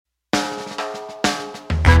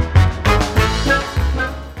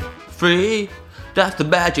3. That's the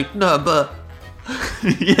magic number.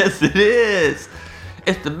 Yes, it is.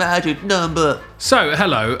 It's the magic number. So,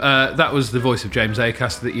 hello, that was the voice of James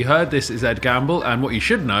Acaster that you heard. This is Ed Gamble, and what you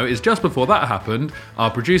should know is just before that happened, our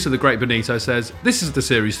producer, the great Benito, says, this is the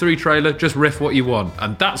Series 3 trailer, just riff what you want.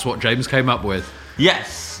 And that's what James came up with.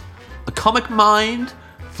 Yes. A comic mind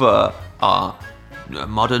for our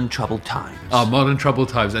modern troubled times. Our modern troubled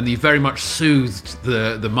times. And you very much soothed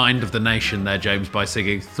the mind of the nation there, James, by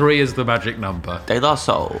singing 3 is the magic number. De La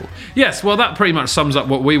Soul. Yes, well, that pretty much sums up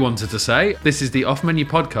what we wanted to say. This is the Off Menu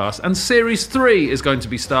Podcast, and Series 3 is going to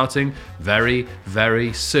be starting very,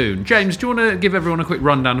 very soon. James, do you want to give everyone a quick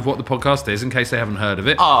rundown of what the podcast is, in case they haven't heard of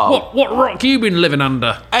it? What rock you been living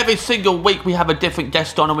under? Every single week we have a different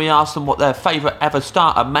guest on and we ask them what their favourite ever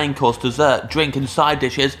starter, main course, dessert, drink and side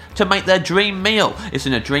dishes to make their dream meal. It's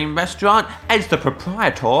in a dream restaurant, Ed's the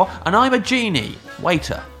proprietor, and I'm a genie,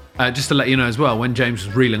 waiter. Just to let you know as well, when James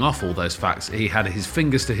was reeling off all those facts, he had his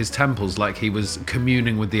fingers to his temples like he was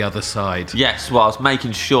communing with the other side. Yes, whilst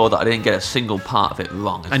making sure that I didn't get a single part of it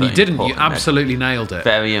wrong. And you didn't, you absolutely nailed it.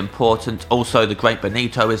 Very important. Also, the great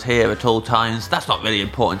Benito is here at all times. That's not really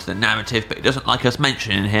important to the narrative, but he doesn't like us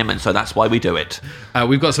mentioning him, and so that's why we do it.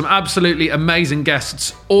 We've got some absolutely amazing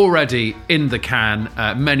guests already in the can,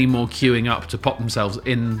 many more queuing up to pop themselves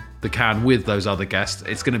in the can with those other guests.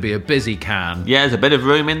 It's going to be a busy can. Yeah, there's a bit of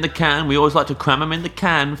room in the can. We always like to cram them in the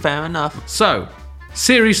can, fair enough. So,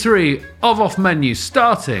 Series 3 of Off Menu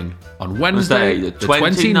starting on Wednesday, the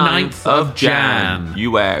 29th of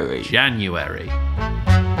January.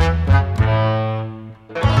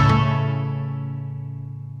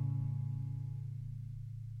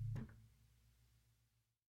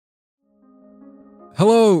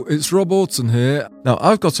 Hello, it's Rob Orton here. Now,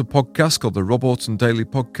 I've got a podcast called the Rob Orton Daily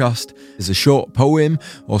Podcast. It's a short poem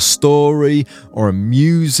or story or a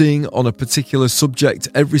musing on a particular subject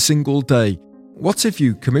every single day. What if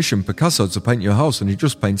you commissioned Picasso to paint your house and he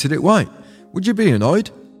just painted it white? Would you be annoyed?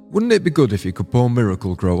 Wouldn't it be good if you could pour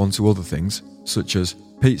Miracle-Gro onto other things, such as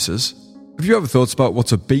pizzas? Have you ever thought about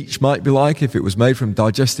what a beach might be like if it was made from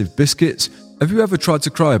digestive biscuits? Have you ever tried to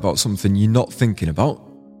cry about something you're not thinking about?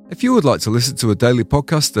 If you would like to listen to a daily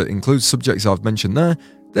podcast that includes subjects I've mentioned there,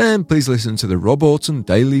 then please listen to the Rob Orton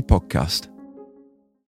Daily Podcast.